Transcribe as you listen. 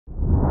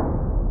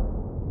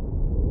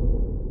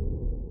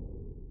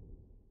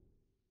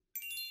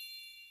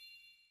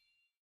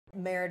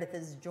Meredith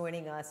is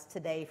joining us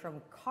today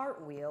from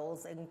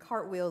Cartwheels, and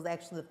Cartwheels,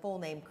 actually the full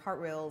name,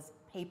 Cartwheels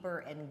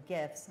Paper and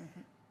Gifts.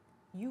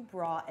 You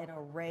brought an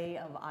array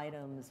of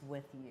items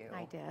with you.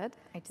 I did.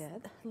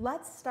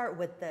 Let's start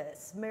with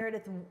this.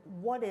 Meredith,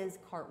 what is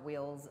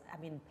Cartwheels? I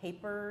mean,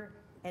 paper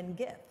and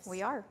gifts.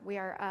 We are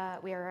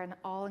an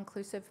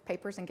all-inclusive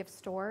papers and gift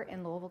store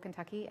in Louisville,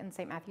 Kentucky, and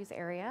St. Matthews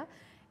area.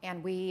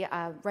 And we,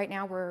 right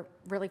now, we're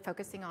really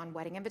focusing on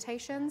wedding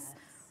invitations. Yes.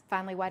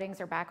 Finally, weddings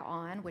are back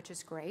on, which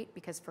is great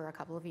because for a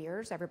couple of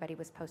years, everybody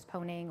was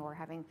postponing or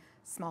having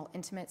small,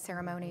 intimate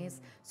ceremonies.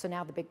 So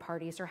now the big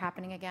parties are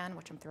happening again,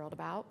 which I'm thrilled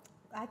about.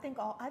 I think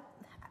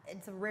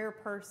it's a rare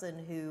person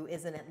who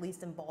isn't at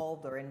least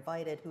involved or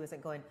invited who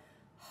isn't going,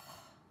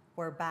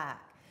 we're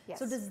back. Yes.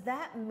 So does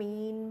that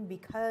mean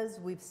because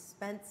we've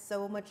spent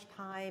so much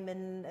time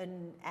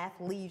in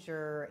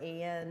athleisure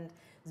and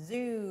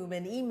Zoom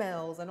and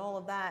emails and all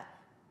of that,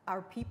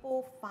 are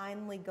people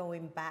finally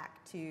going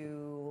back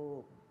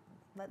to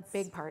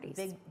big parties?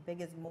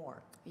 Big is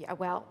more. Yeah,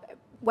 well,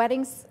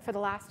 weddings for the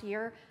last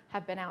year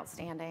have been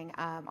outstanding.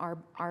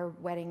 Our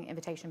wedding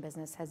invitation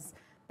business has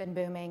been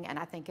booming, and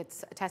I think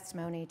it's a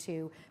testimony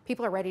to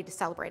people are ready to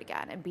celebrate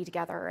again and be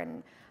together,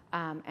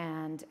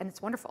 and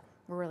it's wonderful.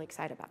 We're really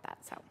excited about that.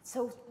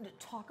 So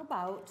talk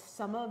about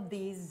some of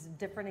these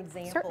different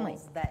examples Certainly.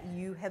 that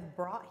you have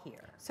brought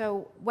here.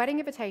 So wedding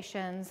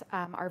invitations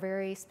are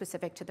very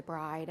specific to the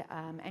bride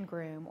and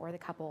groom or the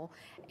couple,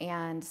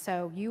 and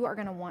so you are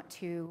going to want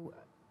to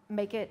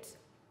make it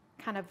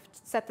kind of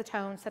set the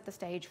tone, set the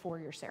stage for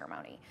your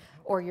ceremony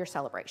or your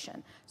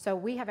celebration. So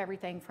we have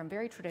everything from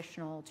very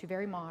traditional to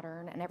very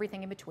modern and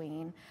everything in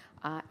between,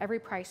 every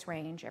price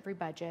range, every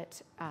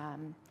budget.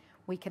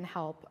 We can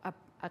help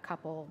a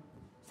couple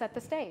set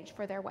the stage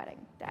for their wedding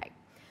day.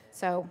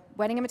 So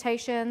wedding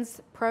invitations,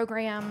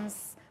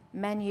 programs,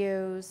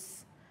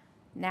 menus,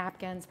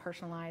 napkins,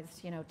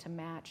 personalized, to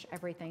match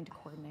everything to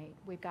coordinate.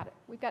 We've got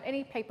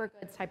any paper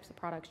goods types of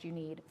products you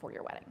need for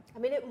your wedding. I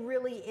mean, it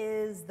really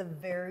is the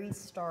very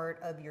start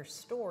of your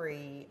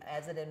story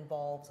as it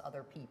involves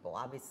other people.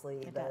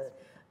 Obviously, the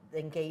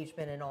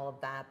engagement and all of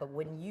that, but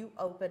when you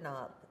open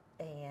up,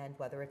 and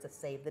whether it's a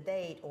save the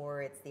date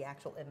or it's the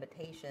actual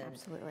invitation,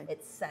 Absolutely.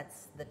 It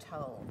sets the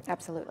tone.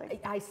 Absolutely.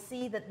 I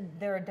see that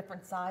there are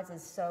different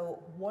sizes,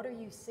 so what are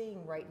you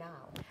seeing right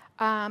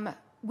now?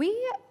 We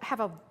have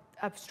a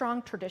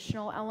strong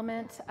traditional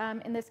element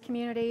in this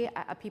community.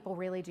 People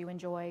really do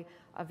enjoy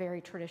a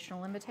very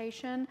traditional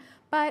invitation,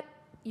 but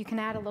you can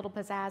add a little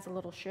pizzazz, a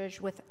little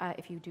zhuzh with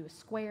if you do a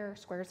square.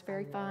 Square is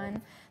very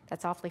fun.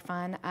 That's awfully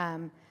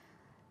fun.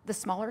 The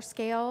smaller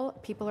scale,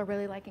 people are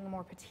really liking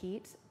more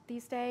petite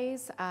these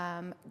days.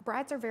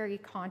 Brides are very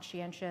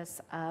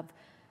conscientious of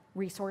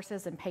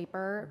resources and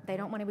paper. They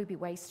don't want to be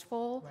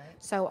wasteful. Right.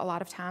 So a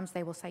lot of times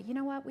they will say, you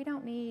know what, we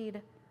don't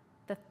need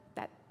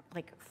that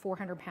like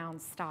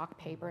 400-pound stock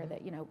paper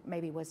that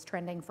maybe was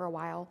trending for a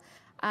while.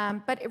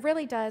 But it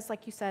really does,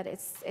 like you said,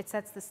 it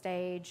sets the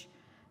stage,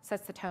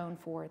 sets the tone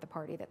for the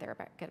party that they're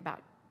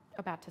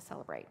about to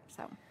celebrate.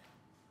 So.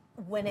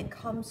 When it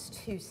comes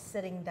to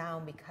sitting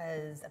down,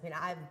 because I mean,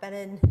 I've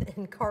been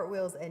in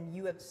Cartwheels and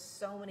you have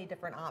so many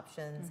different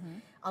options,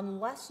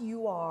 unless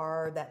you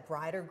are that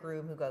bride or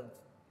groom who goes,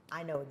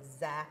 I know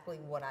exactly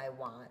what I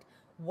want.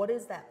 What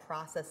does that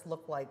process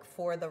look like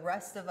for the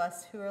rest of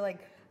us who are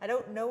like, I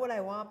don't know what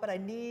I want, but I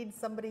need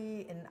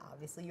somebody, and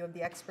obviously you have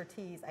the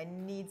expertise, I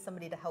need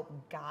somebody to help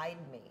guide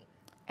me.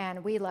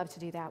 And we love to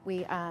do that.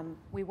 We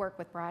work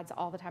with brides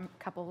all the time,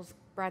 couples,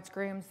 brides,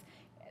 grooms.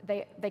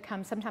 They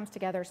come sometimes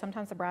together,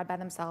 sometimes the bride by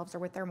themselves or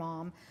with their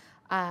mom.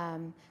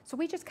 So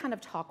we just kind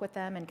of talk with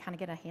them and kind of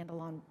get a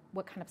handle on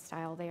what kind of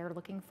style they are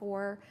looking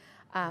for.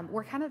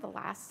 We're kind of the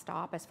last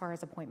stop as far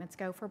as appointments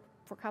go for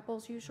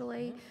couples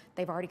usually.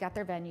 They've already got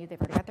their venue,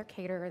 they've already got their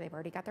caterer, they've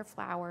already got their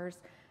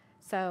flowers.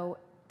 So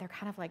they're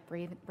kind of like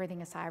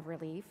breathing a sigh of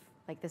relief,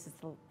 like this is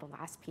the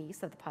last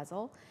piece of the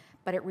puzzle.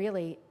 But it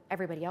really,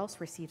 everybody else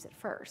receives it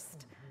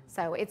first.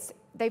 So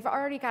they've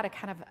already got a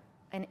kind of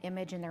an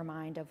image in their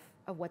mind of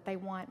what they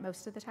want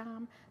most of the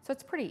time. So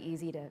it's pretty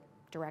easy to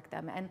direct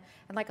them. And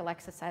like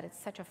Alexa said,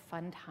 it's such a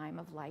fun time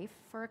of life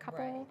for a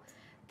couple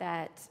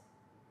that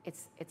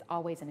it's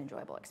always an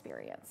enjoyable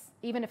experience.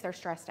 Even if they're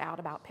stressed out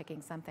about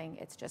picking something,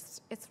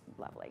 it's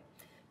lovely.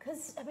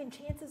 Because, I mean,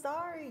 chances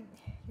are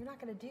you're not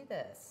going to do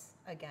this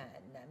again.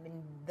 I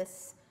mean,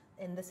 this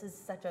is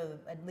such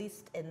at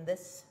least in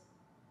this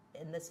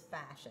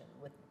fashion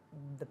with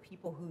the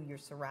people who you're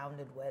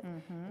surrounded with.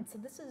 And so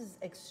this is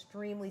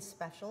extremely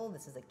special.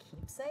 This is a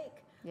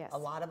keepsake. Yes. A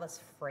lot of us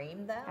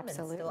frame them.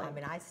 Absolutely. And still, I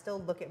mean, I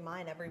still look at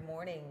mine every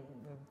morning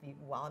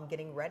while I'm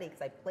getting ready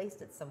because I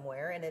placed it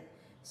somewhere and it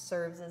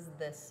serves as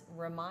this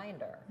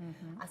reminder.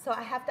 So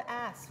I have to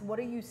ask, what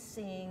are you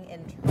seeing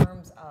in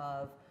terms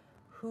of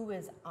who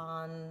is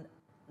on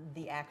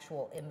the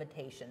actual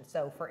invitation?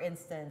 So for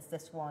instance,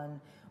 this one,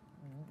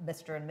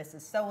 Mr. and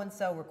Mrs.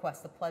 So-and-so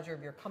request the pleasure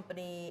of your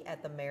company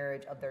at the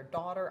marriage of their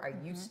daughter. Are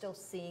you still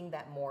seeing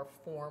that more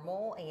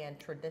formal and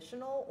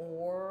traditional,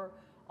 or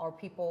are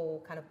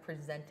people kind of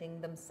presenting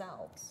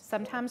themselves?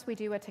 Sometimes we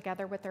do it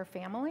together with their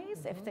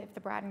families. If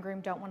the bride and groom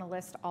don't want to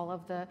list all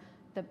of the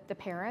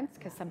parents,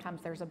 because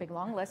sometimes there's a big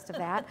long list of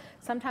that.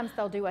 Sometimes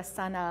they'll do a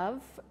son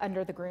of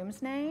under the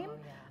groom's name.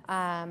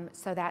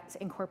 So that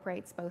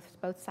incorporates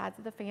both sides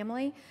of the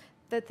family.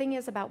 The thing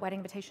is about wedding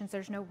invitations,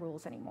 there's no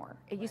rules anymore.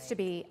 It used to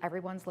be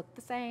everyone's looked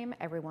the same,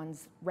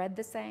 everyone's read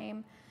the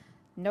same.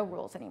 No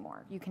rules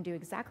anymore. You can do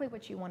exactly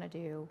what you want to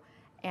do,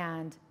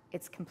 and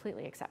it's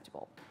completely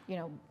acceptable.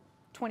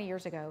 20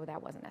 years ago,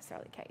 that wasn't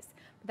necessarily the case.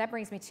 But that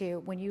brings me to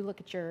when you look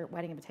at your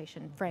wedding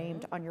invitation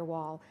framed on your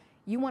wall,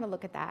 you want to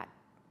look at that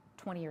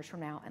 20 years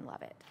from now and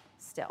love it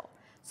still.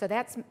 So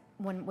that's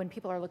when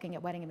people are looking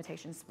at wedding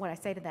invitations, what I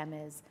say to them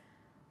is,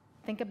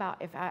 think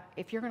about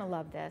if you're going to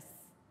love this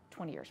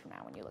 20 years from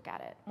now when you look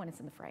at it, when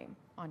it's in the frame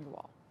on your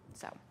wall.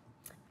 So.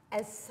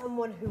 As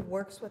someone who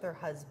works with her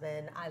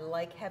husband, I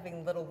like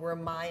having little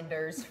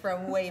reminders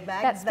from way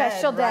back that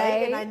special then, right?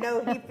 day. And I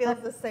know he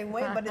feels the same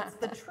way, but it's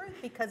the truth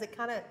because it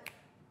kind of,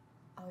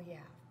 oh yeah,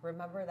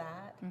 remember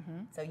that?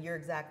 So you're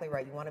exactly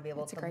right. You want to be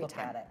able to look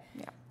at it.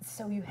 Yeah.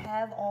 So you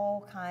have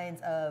all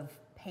kinds of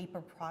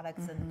paper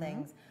products and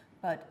things,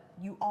 but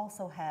you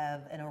also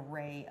have an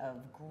array of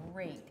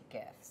great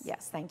gifts.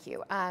 Yes, thank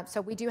you. So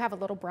we do have a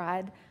little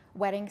bride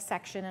wedding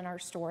section in our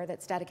store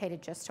that's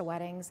dedicated just to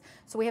weddings.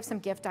 So we have some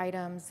gift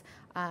items,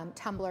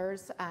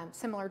 tumblers,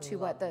 similar to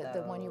what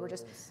the one you were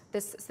just,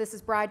 this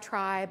is Bride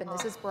Tribe, and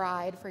this is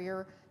Bride for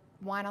your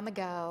wine on the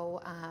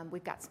go.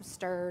 We've got some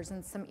stirs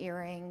and some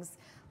earrings,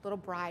 little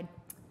bride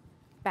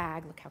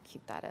bag. Look how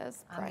cute that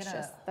is,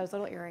 precious. Those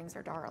little earrings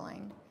are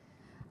darling.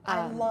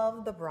 I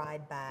love the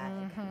bride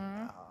bag.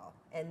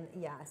 And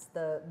yes,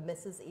 the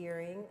Mrs.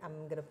 earring, I'm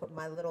going to put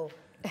my little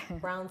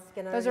brown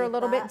skin on. Those are a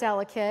little bit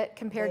delicate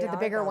compared to the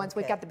bigger ones.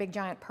 We've delicate. got the big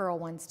giant pearl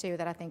ones too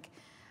that I think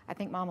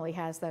Mama Lee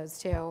has those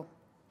too.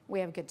 We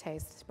have good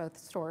taste, both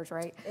stores,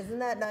 right? Isn't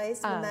that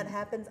nice when that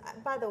happens?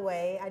 By the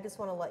way, I just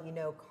want to let you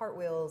know,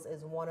 Cartwheels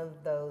is one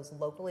of those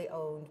locally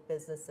owned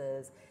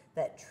businesses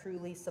that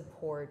truly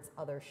supports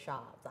other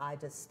shops.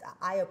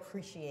 I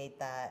appreciate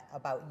that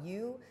about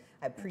you.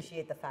 I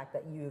appreciate the fact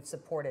that you've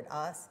supported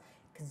us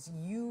because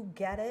you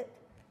get it,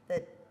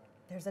 that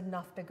there's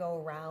enough to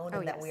go around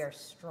and that we are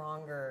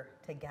stronger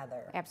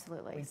together.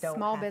 Absolutely.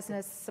 Small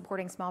business,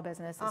 supporting small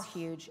business is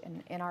huge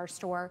in our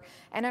store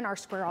and in our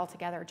square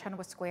altogether.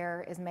 Chenoweth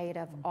Square is made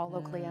of all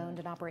locally owned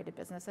and operated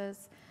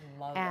businesses.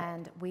 Love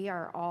and we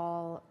are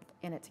all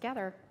in it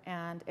together.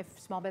 And if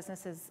small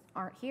businesses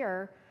aren't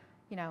here,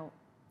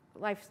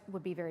 life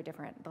would be very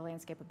different. The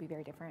landscape would be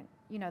very different.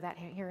 You know that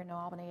here in New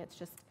Albany, it's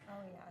just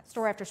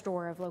store after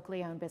store of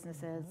locally owned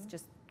businesses,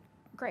 just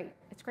great.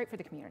 It's great for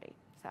the community.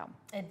 So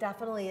it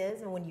definitely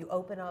is, and when you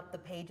open up the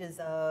pages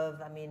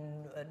of,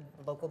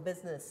 local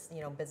business,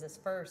 business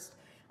first,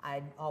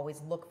 I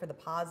always look for the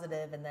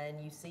positive, and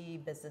then you see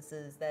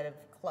businesses that have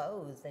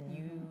closed, and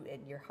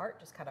your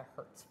heart just kind of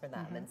hurts for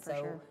them, and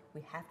so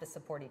we have to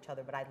support each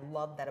other. But I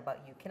love that about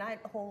you. Can I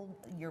hold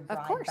your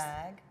bride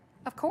bag?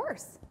 Of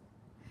course.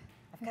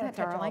 I've got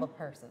to touch all the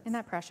purses. Isn't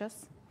that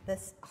precious?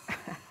 This,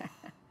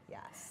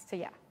 yes. So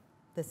yeah.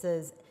 This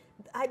is.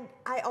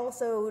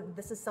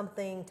 This is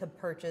something to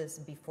purchase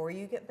before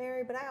you get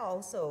married, but I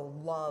also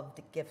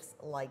loved gifts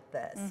like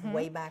this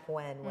way back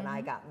when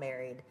I got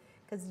married,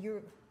 because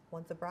you're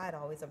once a bride,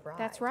 always a bride.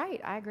 That's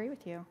right. I agree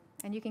with you.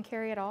 And you can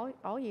carry it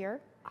all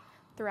year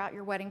throughout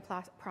your wedding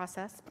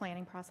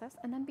planning process,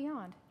 and then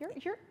beyond.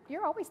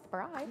 You're always the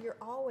bride. You're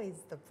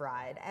always the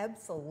bride,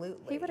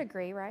 absolutely. He would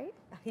agree, right?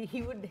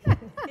 He would.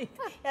 He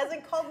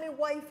hasn't called me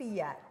wifey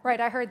yet.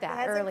 Right, I heard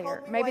that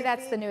earlier. Maybe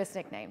that's the newest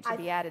nickname to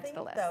be added to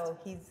the list. Though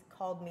he's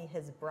called me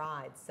his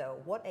bride, so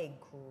what a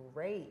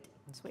great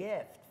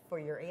gift for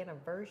your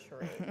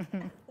anniversary.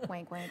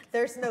 Wink, wink.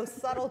 There's no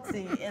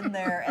subtlety in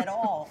there at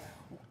all.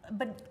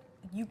 But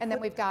then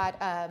we've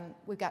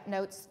got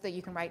notes that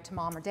you can write to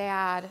mom or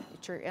dad,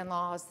 to your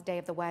in-laws, the day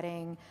of the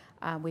wedding.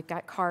 We've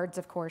got cards,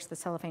 of course. The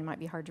cellophane might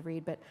be hard to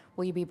read, but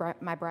will you be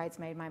my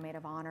bridesmaid, my maid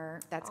of honor?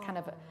 That's kind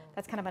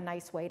of a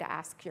nice way to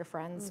ask your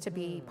friends to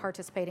be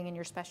participating in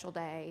your special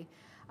day.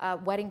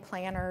 Wedding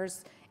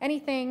planners,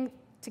 anything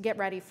to get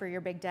ready for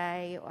your big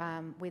day.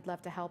 We'd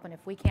love to help, and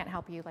if we can't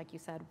help you, like you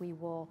said, we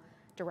will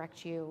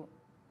direct you,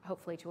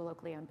 hopefully, to a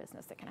locally owned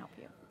business that can help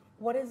you.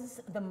 What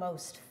is the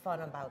most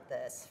fun about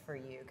this for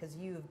you? Because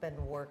you've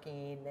been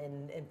working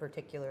in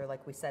particular,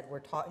 like we said,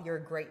 you're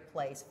a great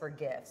place for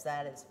gifts,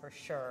 that is for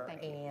sure,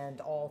 and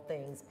all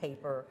things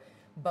paper.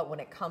 But when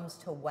it comes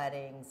to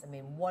weddings,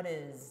 what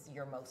is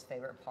your most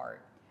favorite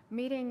part?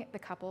 Meeting the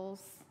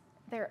couples.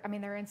 They're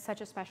in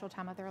such a special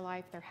time of their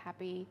life. They're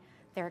happy,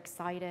 they're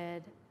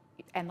excited.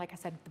 And like I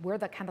said, we're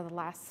the kind of the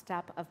last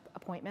step of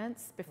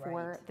appointments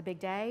before the big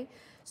day.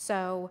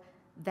 So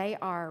they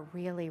are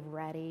really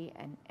ready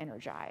and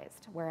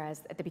energized.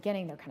 Whereas at the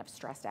beginning, they're kind of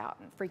stressed out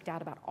and freaked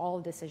out about all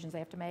the decisions they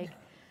have to make.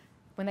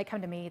 When they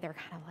come to me, they're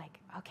kind of like,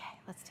 okay,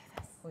 let's do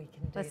this.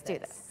 Let's do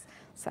this.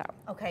 So.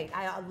 Okay,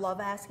 I love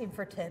asking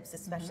for tips,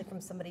 especially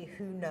from somebody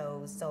who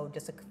knows. So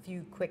just a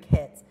few quick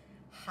hits.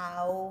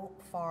 how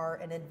far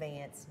in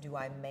advance do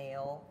I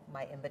mail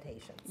my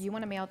invitations? You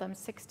want to mail them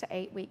 6 to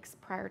 8 weeks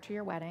prior to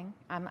your wedding.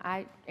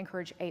 I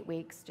encourage 8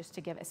 weeks just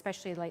to give,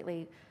 especially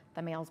lately,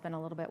 the mail's been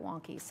a little bit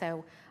wonky.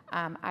 So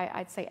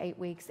I'd say 8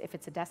 weeks. If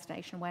it's a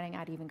destination wedding,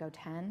 I'd even go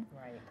 10.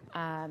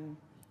 Right.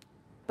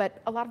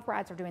 But a lot of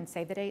brides are doing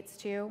save the dates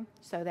too,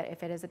 so that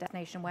if it is a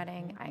destination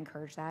wedding, I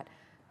encourage that.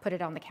 Put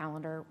it on the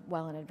calendar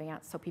well in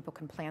advance so people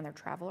can plan their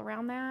travel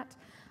around that.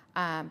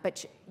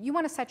 But you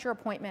want to set your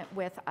appointment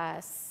with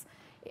us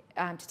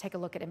to take a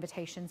look at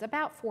invitations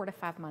about 4 to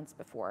 5 months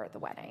before the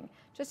wedding,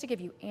 just to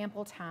give you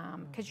ample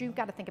time, because you've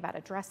got to think about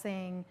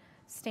addressing,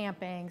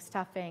 stamping,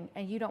 stuffing,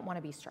 and you don't want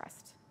to be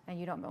stressed, and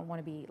you don't want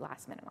to be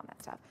last minute on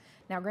that stuff.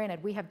 Now,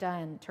 granted, we have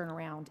done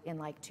turnaround in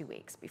like 2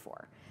 weeks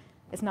before.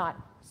 It's not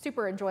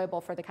super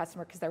enjoyable for the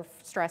customer because they're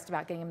stressed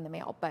about getting them in the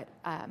mail, but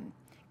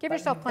give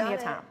yourself plenty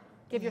of time.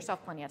 Give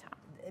yourself plenty of time.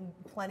 And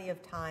plenty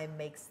of time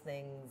makes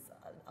things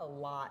a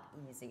lot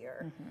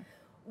easier.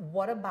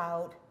 What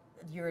about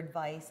your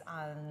advice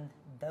on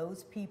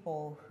those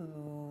people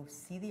who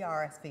see the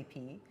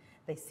RSVP,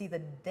 they see the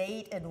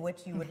date in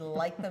which you would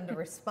like them to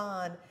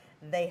respond,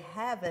 they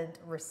haven't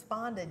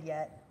responded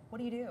yet? What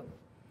do you do?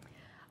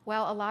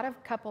 Well, a lot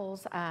of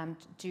couples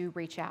do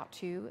reach out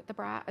to the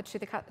bride, to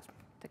the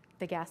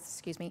guests,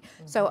 excuse me.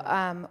 So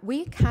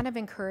we kind of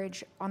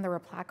encourage on the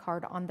reply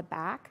card on the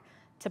back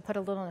to put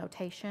a little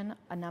notation,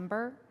 a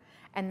number,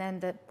 and then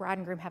the bride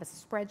and groom have a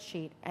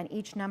spreadsheet, and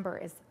each number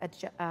is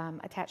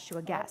attached to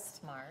a guest.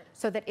 Oh, smart.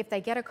 So that if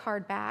they get a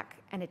card back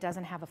and it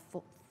doesn't have a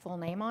full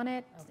name on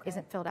it,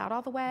 isn't filled out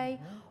all the way,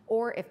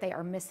 or if they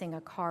are missing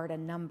a card, a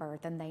number,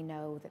 then they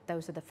know that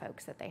those are the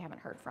folks that they haven't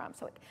heard from.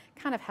 So it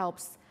kind of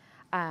helps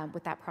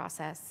with that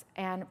process.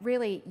 And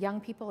really, young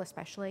people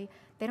especially,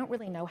 they don't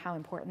really know how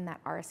important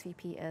that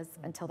RSVP is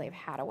until they've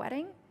had a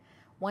wedding.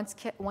 Once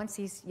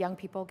these young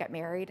people get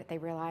married, they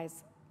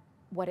realize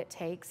what it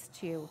takes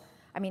to,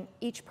 I mean,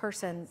 each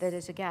person that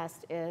is a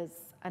guest is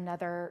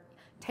another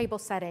table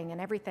setting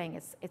and everything.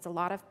 It's a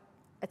lot.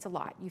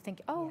 You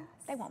think, oh,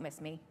 Yes. they won't miss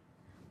me.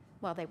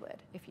 Well, they would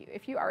if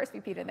you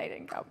RSVP'd and they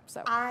didn't go.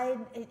 So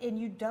And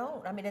you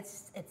don't. I mean,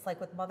 it's like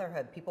with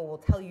motherhood. People will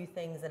tell you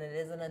things, and it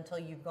isn't until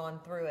you've gone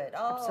through it.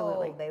 Oh,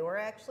 Absolutely. they were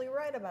actually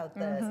right about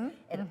this.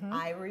 And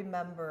I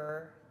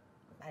remember,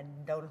 and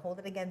don't hold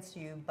it against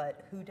you,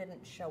 but who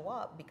didn't show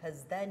up,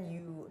 because then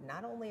you,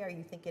 not only are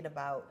you thinking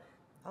about,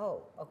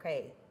 oh,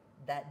 okay,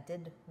 that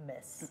did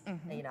miss.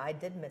 You know, I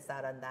did miss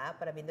out on that,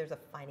 but I mean, there's a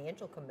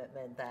financial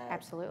commitment that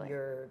Absolutely.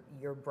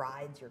 your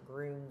brides, your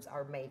grooms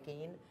are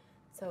making.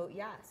 So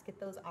yes, get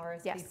those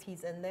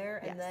RSVPs in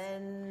there, and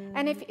then.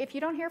 And if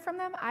you don't hear from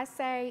them, I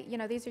say, you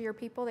know, these are your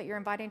people that you're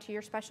inviting to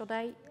your special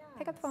date.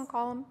 Pick up the phone,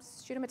 call them,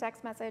 shoot them a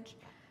text message.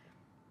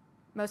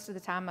 Most of the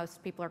time,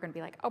 most people are going to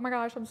be like, oh my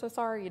gosh, I'm so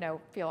sorry, you know,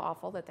 feel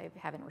awful that they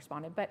haven't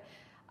responded. But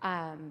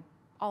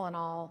all in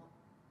all,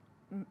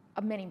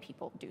 many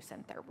people do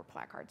send their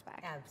reply cards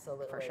back.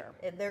 Absolutely. For sure.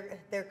 And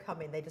they're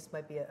coming. They just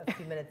might be a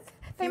few minutes.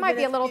 They might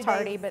be a little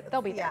tardy, but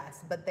they'll be there.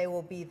 Yes, but they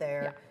will be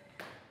there.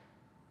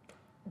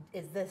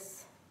 Is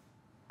this,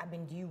 I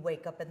mean, do you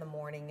wake up in the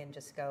morning and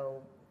just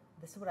go,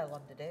 this is what I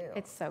love to do?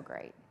 It's so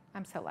great.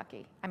 I'm so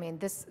lucky. I mean,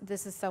 this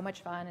is so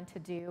much fun and to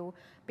do,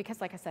 because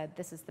like I said,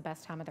 this is the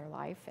best time of their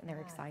life, and they're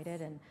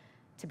excited, and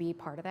to be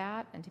part of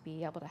that and to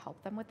be able to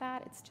help them with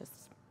that, it's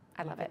just,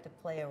 I love it. You get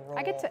to play a role.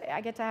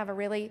 I get to have a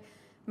really,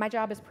 my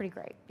job is pretty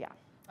great, yeah.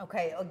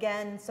 Okay,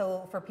 again,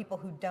 so for people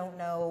who don't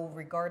know,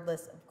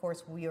 regardless, of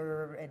course, we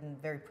are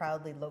very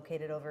proudly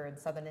located over in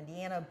Southern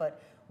Indiana,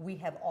 but we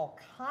have all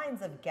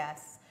kinds of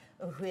guests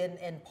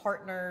and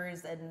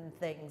partners and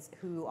things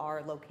who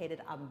are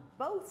located on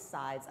both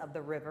sides of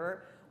the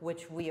river,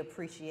 which we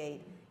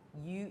appreciate.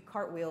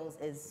 Cartwheels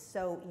is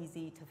so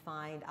easy to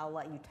find. I'll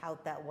let you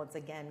tout that once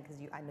again, because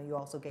I know you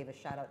also gave a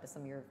shout out to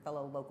some of your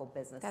fellow local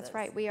businesses. That's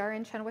right. We are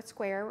in Chenoweth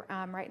Square,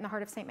 right in the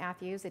heart of St.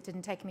 Matthews. It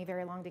didn't take me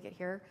very long to get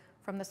here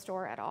from the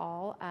store at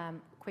all.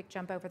 Quick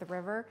jump over the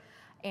river.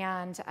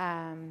 And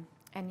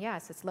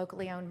yes, it's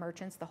locally owned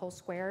merchants, the whole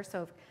square.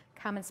 So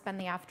come and spend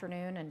the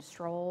afternoon and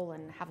stroll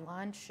and have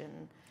lunch.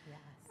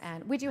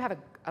 And we do have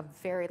a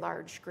very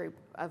large group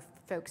of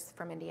folks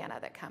from Indiana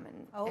that come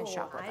and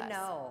shop with us.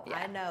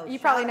 I know. You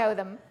probably know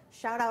them.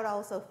 Shout out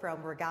also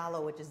from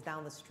Regalo, which is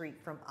down the street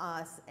from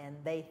us, and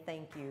they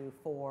thank you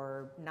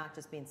for not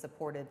just being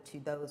supportive to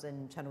those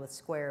in Chenoweth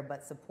Square,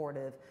 but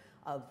supportive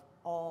of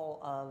all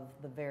of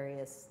the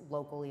various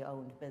locally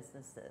owned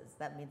businesses.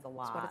 That means a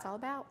lot. That's what it's all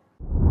about.